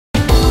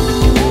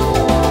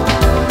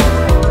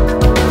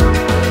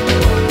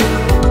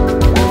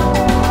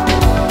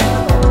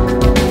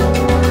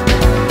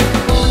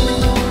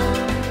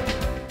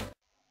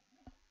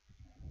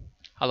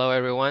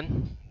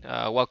everyone.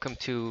 Welcome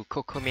to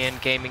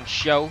KokoMANZZZ Gaming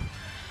Show.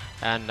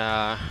 And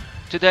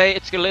today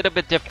it's a little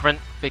bit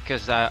different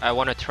because I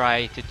want to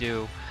try to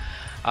do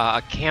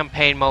a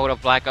campaign mode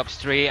of Black Ops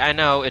 3. I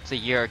know it's a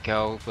year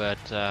ago, but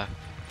well,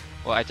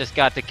 I just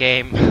got the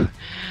game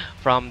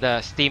from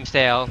the Steam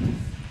sale.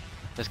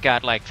 Just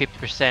got like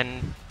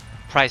 50%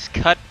 price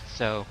cut,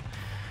 so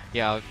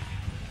yeah,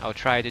 I'll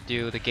try to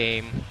do the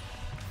game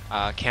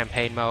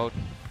campaign mode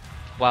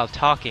while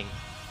talking.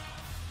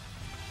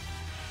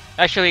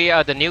 Actually,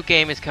 the new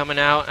game is coming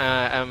out.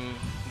 I'm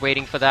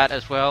waiting for that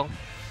as well.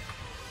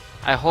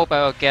 I hope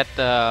I will get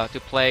to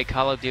play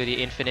Call of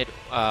Duty Infinite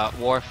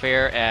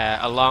Warfare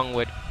along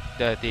with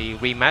the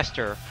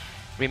remaster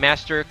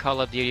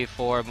Call of Duty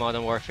 4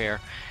 Modern Warfare,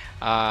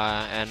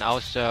 and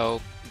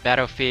also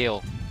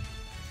Battlefield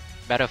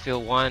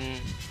 1.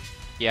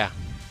 Yeah,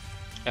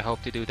 I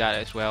hope to do that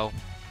as well.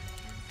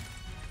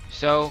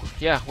 So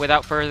yeah,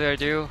 without further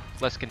ado,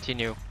 let's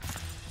continue.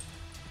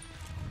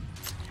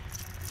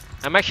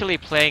 I'm actually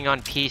playing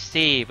on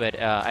PC,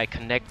 but I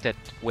connected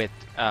with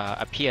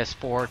a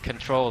PS4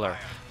 controller,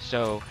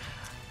 so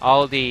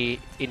all the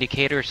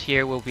indicators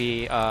here will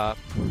be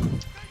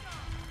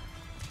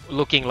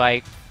looking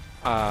like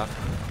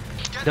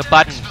the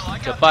buttons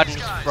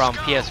from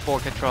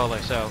PS4 controller.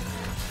 So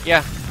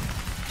yeah.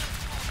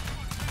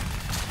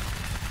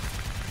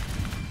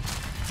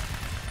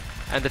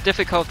 And the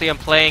difficulty I'm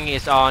playing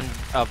is on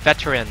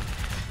veteran.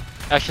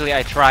 Actually,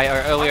 I tried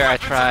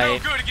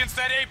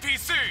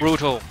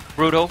brutal,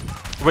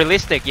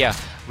 realistic. Yeah,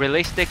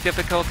 realistic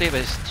difficulty, but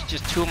it's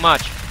just too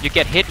much. You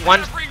get hit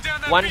once,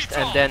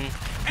 and then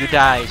you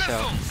die.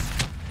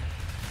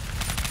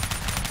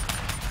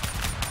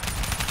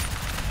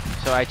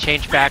 So I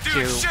changed back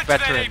to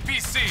veteran.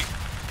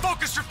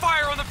 Focus your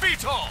fire on the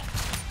VTOL.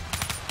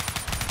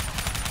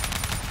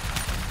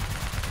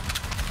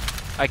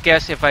 I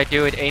guess if I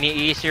do it any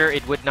easier,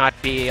 it would not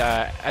be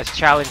as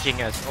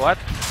challenging as what?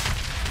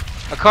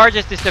 A car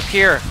just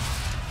disappeared.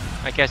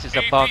 I guess it's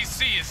a bug.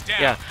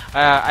 Yeah.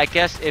 I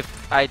guess if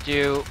I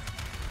do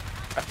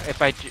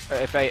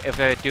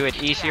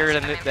it easier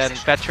than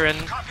veteran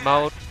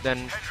mode,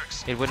 then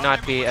it would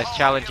not be as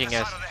challenging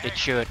as it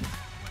should.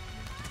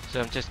 So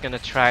I'm just gonna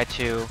try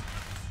to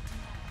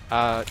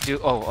do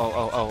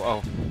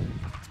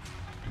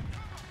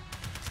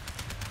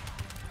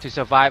to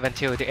survive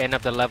until the end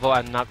of the level.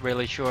 I'm not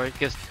really sure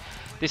because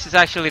this is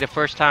actually the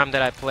first time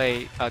that I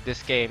play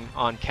this game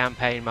on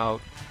campaign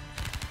mode.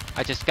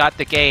 I just got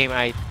the game,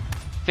 I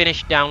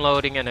finished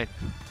downloading, and I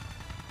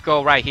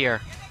go right here.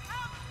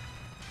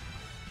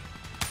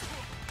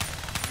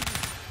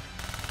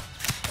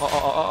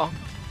 Oh.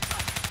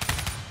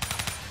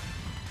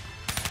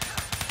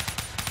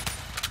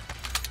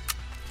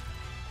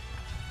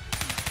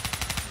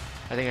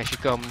 I think I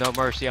should go no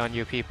mercy on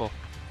you people.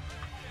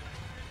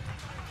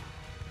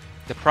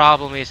 The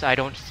problem is I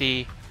don't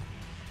see...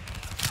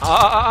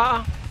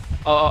 I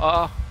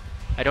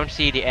don't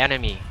see the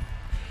enemy.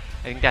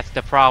 I think that's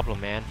the problem,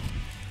 man.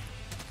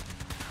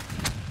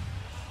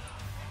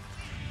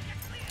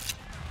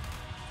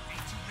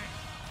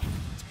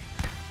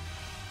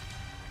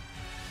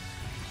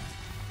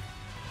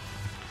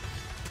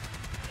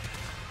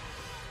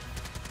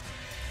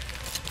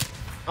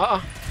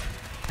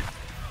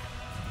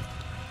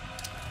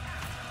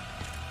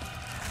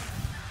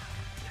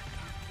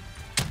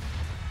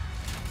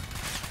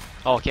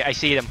 Okay, I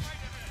see them.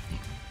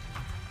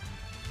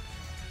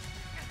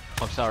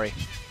 I'm sorry.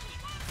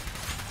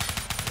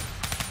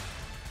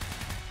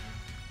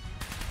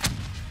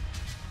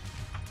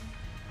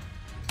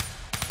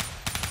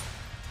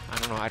 I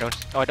don't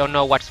know. I don't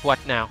know what's what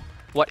now.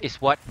 What is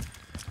what?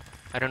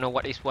 I don't know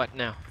what is what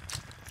now.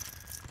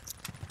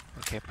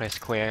 Okay, press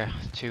square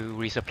to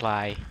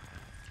resupply.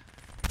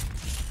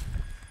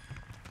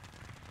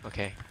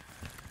 Okay,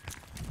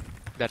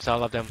 that's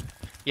all of them.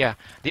 Yeah,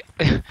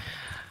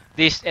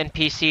 these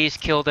NPCs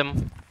kill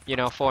them, you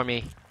know, for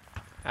me.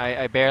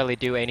 I barely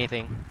do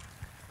anything.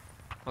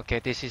 Okay,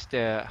 this is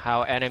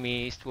how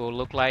enemies will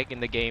look like in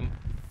the game.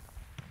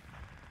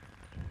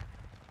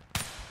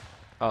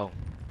 Oh.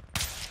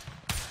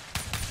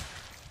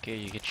 Okay,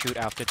 you can shoot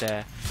after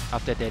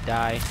they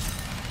die.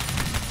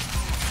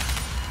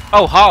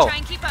 Oh, how? Try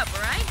and keep up,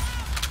 all right?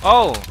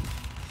 Oh,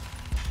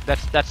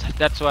 that's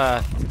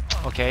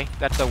okay.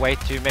 That's a way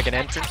to make an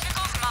entrance.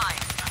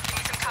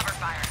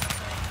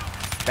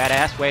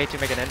 Badass way to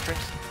make an entrance.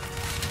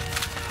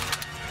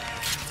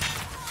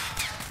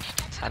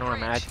 I don't know,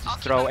 man. I just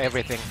throw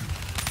everything.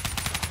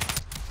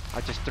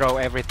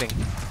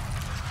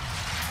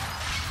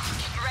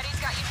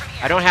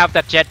 I don't have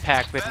that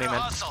jetpack with me,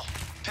 man.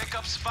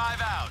 Pickups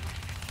 5 out.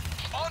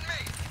 On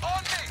me!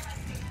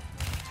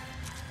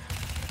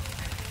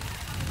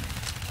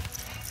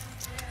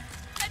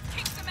 Let's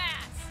kick some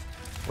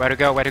ass. Where to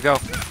go?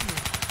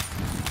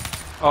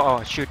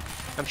 Oh, shoot.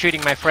 I'm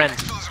shooting my friend.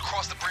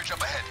 Across the bridge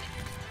up ahead.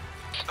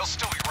 They'll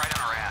still be right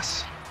on our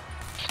ass.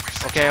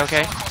 Okay.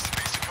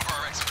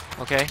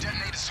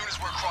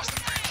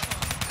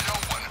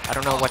 I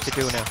don't know what to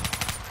do now.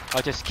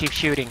 I'll just keep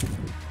shooting.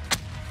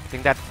 I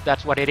think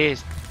that's what it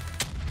is.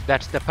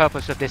 That's the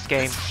purpose of this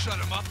game. Shut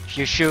him up.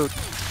 You shoot.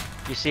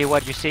 You see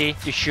what you see.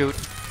 You shoot.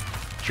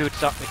 Shoot.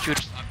 Shoot.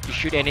 You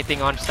shoot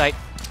anything on sight.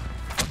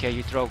 Okay.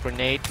 You throw a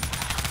grenade.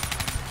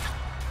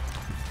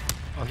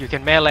 Oh, you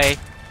can melee.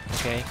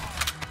 Okay.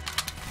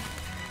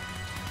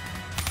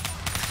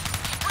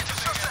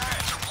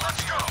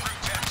 Let's go.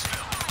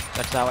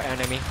 That's our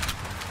enemy.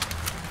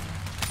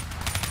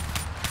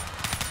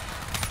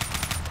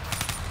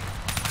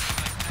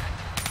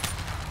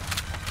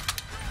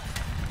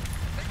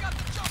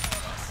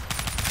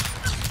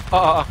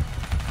 Oh.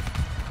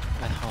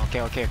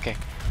 Okay.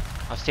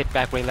 I'll sit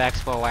back,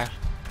 relax for a while.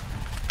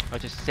 I'll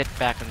just sit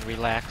back and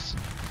relax.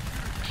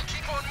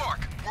 Keep on mark.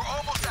 We're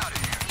almost out of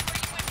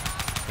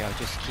here. Yeah, I'll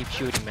just keep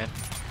shooting, man.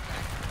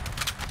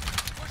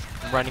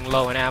 I'm running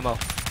low on ammo.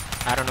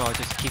 I don't know, I'll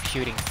just keep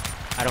shooting.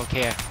 I don't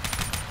care.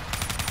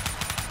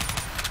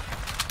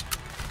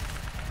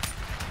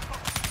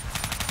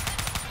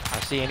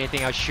 I'll see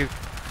anything, I'll shoot.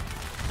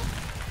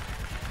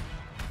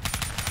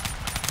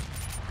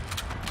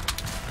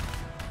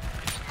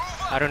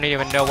 I don't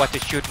even know what to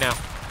shoot now.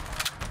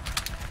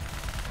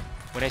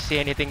 When I see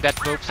anything that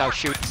moves, I'll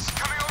shoot.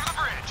 Coming over the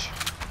bridge.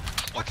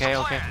 What's Okay.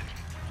 the plan?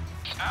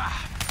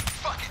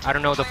 Fuck it. I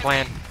don't know the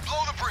plan. Blow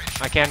the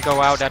bridge. I can't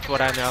go out, that's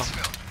what I know.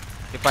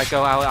 If I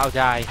go out, I'll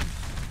die.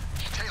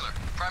 Taylor,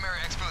 primary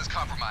exfil is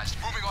compromised.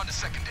 Moving on to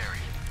secondary.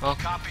 Oh,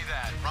 Copy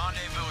that.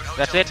 Rendezvous at Hotel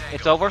that's it? Tango.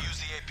 It's over?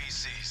 Use the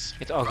APCs.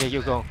 it's okay.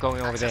 You going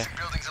over there. Accessing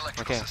building's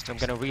electrical Okay, so I'm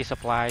systems. gonna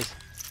resupply.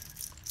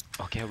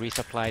 Okay,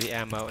 resupply the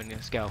ammo and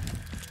let's go.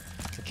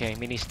 Okay,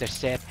 Minister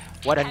said,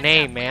 what a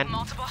name, man.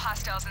 Multiple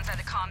hostiles inside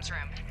the comms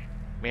room.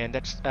 Man,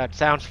 that's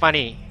sounds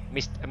funny.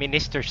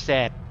 Minister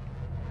said.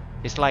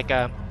 It's like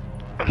I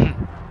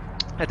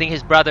think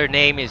his brother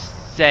name is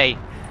Say.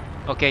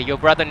 Okay, your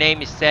brother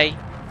name is Say.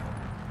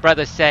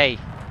 Brother Say.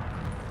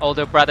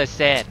 Older brother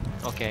said.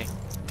 Okay.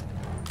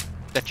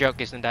 The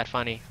joke isn't that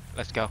funny.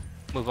 Let's go.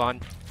 Move on.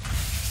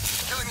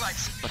 Killing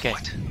lights. Okay.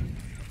 What?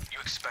 You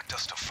expect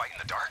us to fight in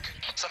the dark?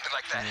 Something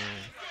like that.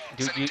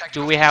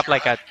 Do we have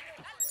like a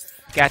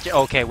gadget?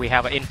 Okay, we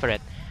have an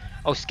infrared.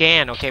 Oh,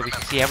 scan. Okay, we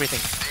can see everything.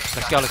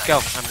 Let's go.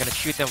 I'm gonna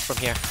shoot them from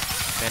here.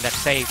 Man, that's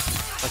safe.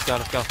 Let's go.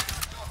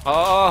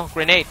 Oh,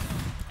 grenade.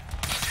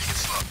 Take it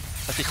slow.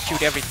 Let's just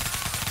shoot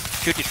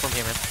it from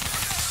here, man.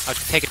 I'll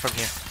just take it from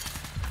here.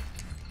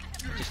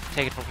 Just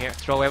take it from here.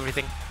 Throw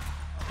everything.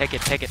 Take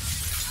it. Use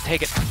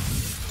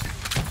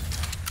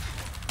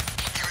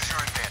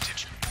your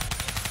advantage.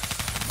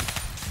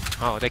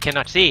 Oh, they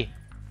cannot see.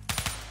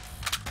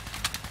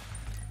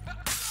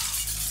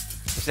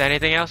 Is there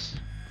anything else?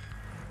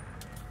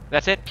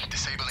 That's it?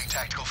 Disabling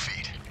tactical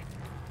feed.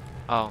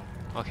 Oh,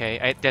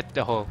 okay. That's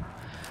the whole.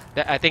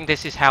 I think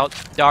this is how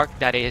dark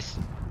that is.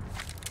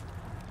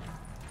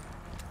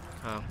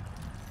 Oh,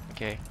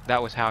 okay.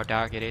 That was how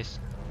dark it is.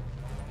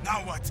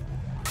 Now what?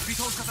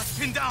 Vito's got us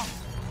pinned down.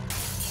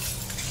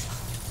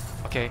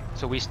 Okay,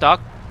 so we stuck?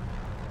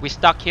 We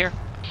stuck here?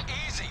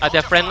 Easy. Are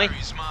they friendly?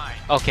 Ultrafire's mine.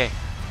 Okay.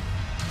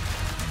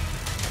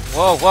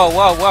 Whoa.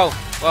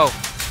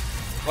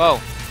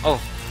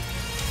 Oh.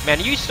 Man,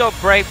 you so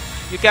brave.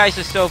 You guys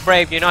are so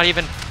brave. You're not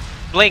even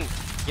blink.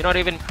 You're not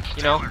even,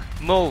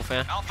 move,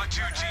 man. Alpha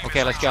 2 team Okay,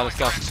 is let's go. rejoining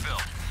Clarksville.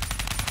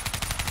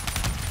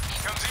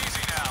 Comes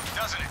easy now,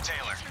 doesn't it,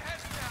 Taylor?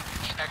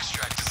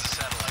 Extract is the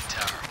satellite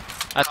tower.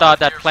 I thought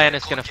that plan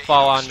is gonna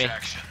fall on me. You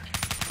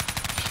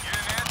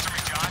didn't answer me,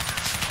 John.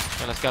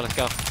 Okay, let's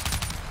go.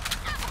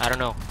 I don't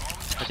know.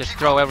 I just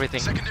throw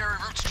everything. Secondary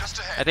routes just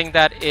ahead. I think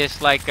that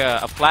is like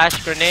a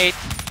flash grenade.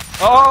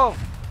 Oh!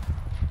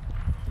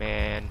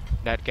 Man,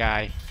 that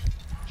guy.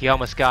 He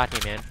almost got me,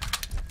 man.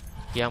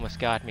 He almost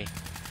got me.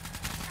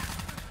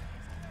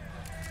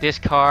 This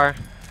car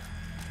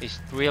is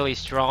really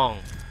strong.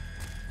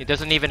 It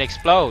doesn't even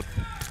explode.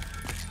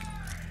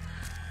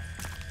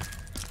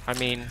 I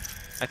mean,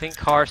 I think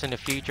cars in the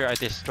future are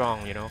this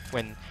strong,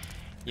 when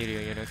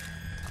a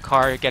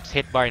car gets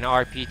hit by an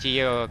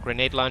RPG or a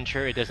grenade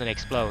launcher, it doesn't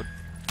explode.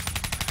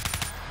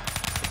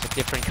 It's a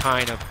different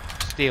kind of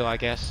steel, I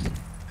guess.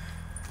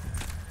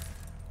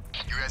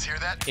 You guys hear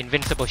that?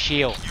 Invincible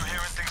shield. You hearing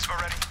things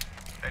already?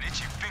 That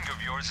itchy finger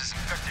of yours is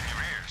infecting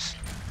your ears.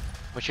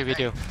 What should we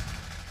do?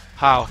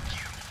 How?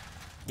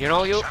 You're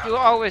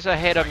always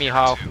ahead of me,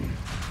 How?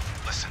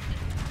 Listen.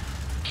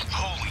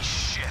 Holy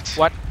shit.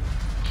 What?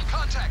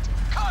 Contact!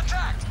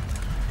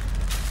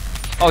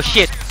 Oh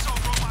shit! Assault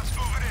robots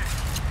moving in.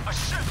 A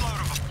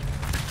shitload of them.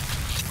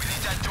 We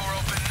need that door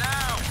open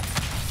now.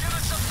 Give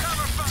us some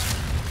cover fire.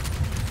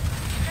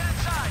 Get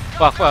inside.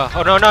 Go, Fuck, go,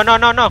 fuck. go. Oh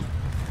no.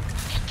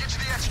 Get to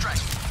the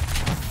extract.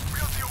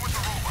 We'll deal with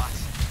the robots.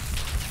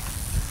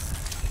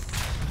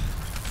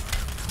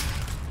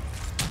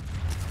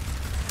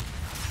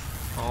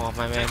 Oh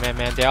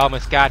man, they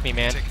almost got me,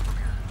 man. Take it from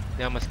here.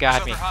 They almost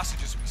got me. Those other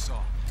hostages we saw.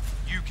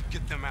 You can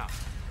get them out.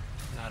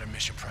 Not a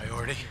mission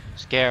priority.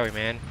 Scary,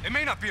 man. It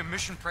may not be a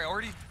mission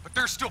priority, but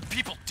they're still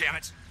people, damn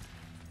it.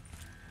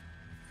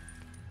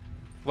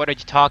 What are you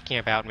talking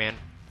about, man?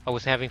 I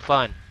was having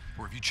fun.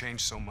 Or have you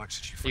changed so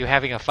much that You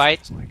having a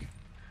fight? feels like?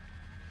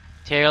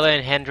 Taylor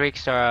and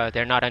Hendrix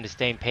they're not on the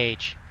same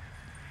page.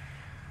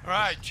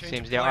 Alright, change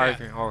Seems of they're plan.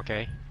 arguing. Oh,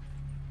 okay.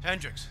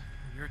 Hendricks,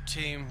 your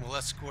team will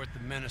escort the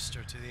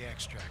minister to the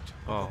extract.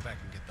 We'll Oh. go back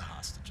and get the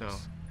hostages. No.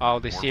 All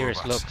the More serious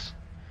robots. looks.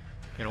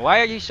 You know, why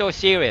are you so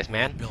serious,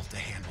 man? Built to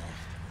handle them.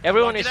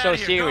 Everyone Get is out so of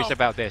here, serious go.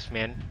 about this,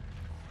 man.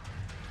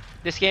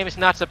 This game is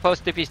not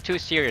supposed to be too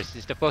serious.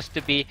 It's supposed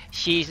to be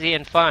cheesy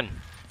and fun.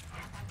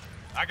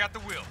 I got the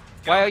wheel.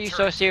 Get Why on are the you so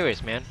turret.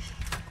 serious, man?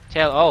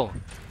 Oh,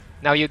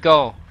 now you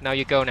go. Now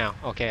you go now.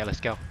 Okay, let's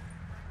go.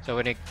 So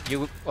when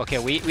okay,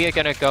 we are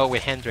gonna go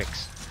with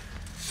Hendrix.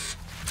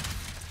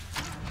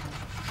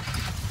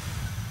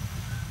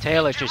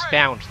 Taylor just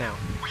bounced now.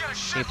 We got a He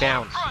shitload of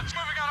bounced. grunts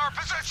moving on our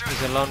position.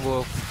 He's a lone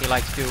wolf. He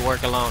likes to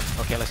work alone.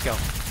 Okay, let's go.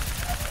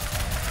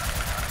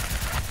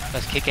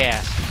 Let's kick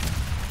ass.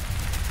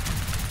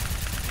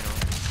 You know,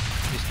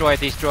 destroy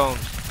these drones,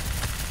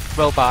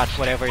 robots,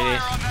 whatever it Fire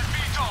is. on that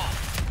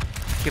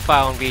VTOL. Keep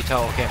fire on Vito.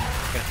 Okay,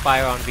 I'm gonna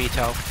fire on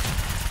Vito.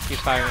 Keep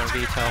firing on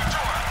Vito.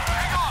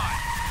 Hang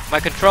on. My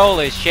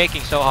controller is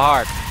shaking so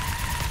hard.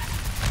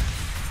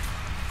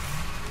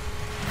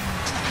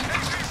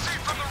 APC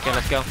from the Okay, right.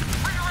 let's go.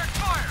 Redirect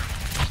fire.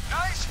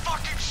 Nice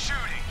fucking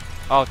shooting.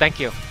 Oh, thank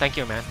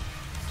you, man.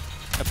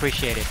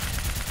 Appreciate it.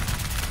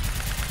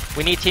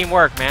 We need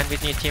teamwork, man. We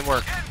need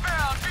teamwork.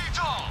 Inbound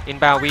VTOL.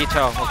 Inbound Redirect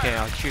Vito. fire. Okay,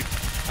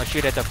 I'll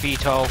shoot at the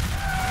Vito.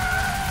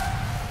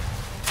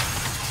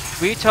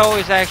 Vito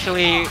is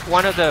actually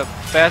one of the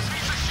best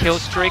kill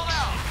streaks.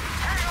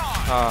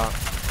 Hang on.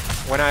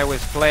 When I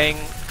was playing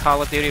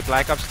Call of Duty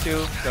Black Ops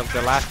 2,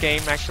 the last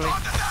game actually.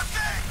 Onto that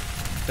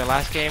thing. The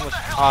last game was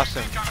What the hell do you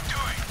awesome. think I'm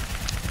doing?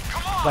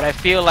 Come on. But I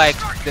feel like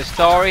the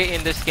story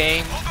in this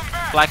game, Hold them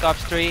back. Black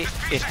Ops 3, This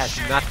piece it of has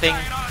shit ain't nothing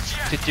dying on us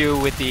yet. to do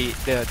with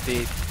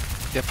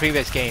the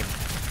previous game.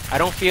 I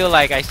don't feel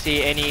like I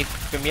see any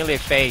familiar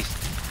face.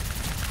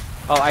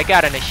 Oh, I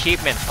got an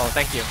achievement. Oh,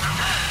 thank you.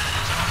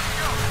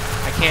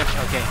 I can't.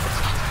 Okay,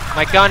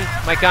 my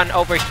gun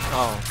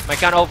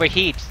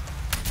overheats.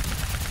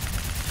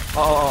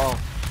 Oh.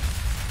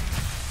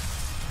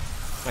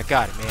 My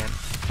God, man,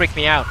 freaked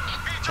me out.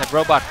 That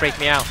robot freaked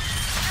me out. Get him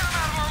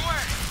out of our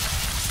way.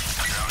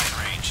 Drone in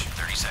range.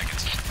 30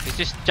 seconds. He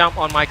just jumped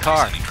on my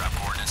car. Sending drop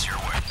coordinates your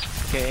way.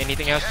 Okay,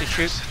 anything else to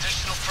shoot?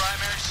 Additional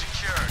primary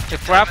secured. The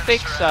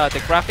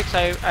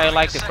graphics, I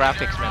like the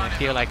graphics, man. I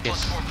feel like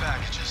this. Plus 4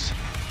 packages.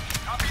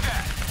 Copy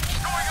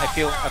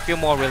that. I feel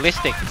more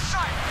realistic.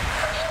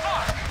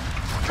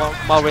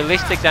 More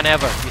realistic than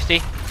ever. You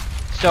see?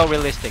 So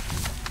realistic.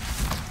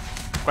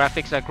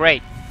 Graphics are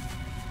great.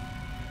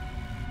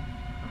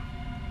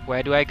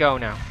 Where do I go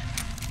now?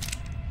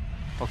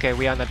 Okay,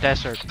 we are on the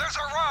desert. There's a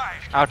ride.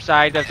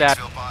 Outside of that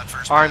Exfil pod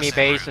first army pass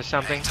en base route. or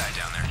something. Hang tight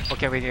down there.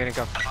 Okay, we're gonna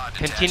go. Pod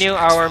Continue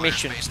detached. our Exfil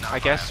mission, airspace not I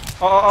guess.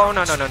 viable. Oh,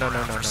 no. Second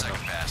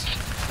pass.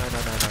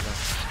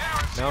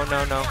 No.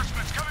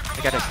 Reinforcements coming from I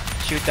the gotta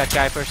left. shoot that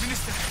guy first.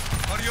 Minister,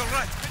 are you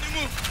alright? Can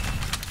you move?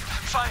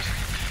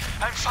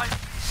 I'm fine.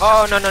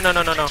 Oh, no. Get me out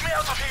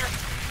of here.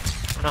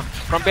 No,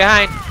 from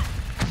behind. Get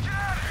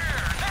out of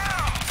here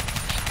now.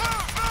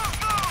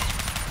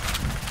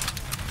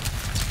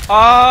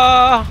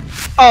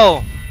 Move.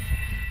 Oh.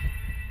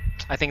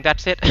 I think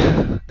that's it.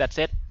 That's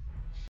it.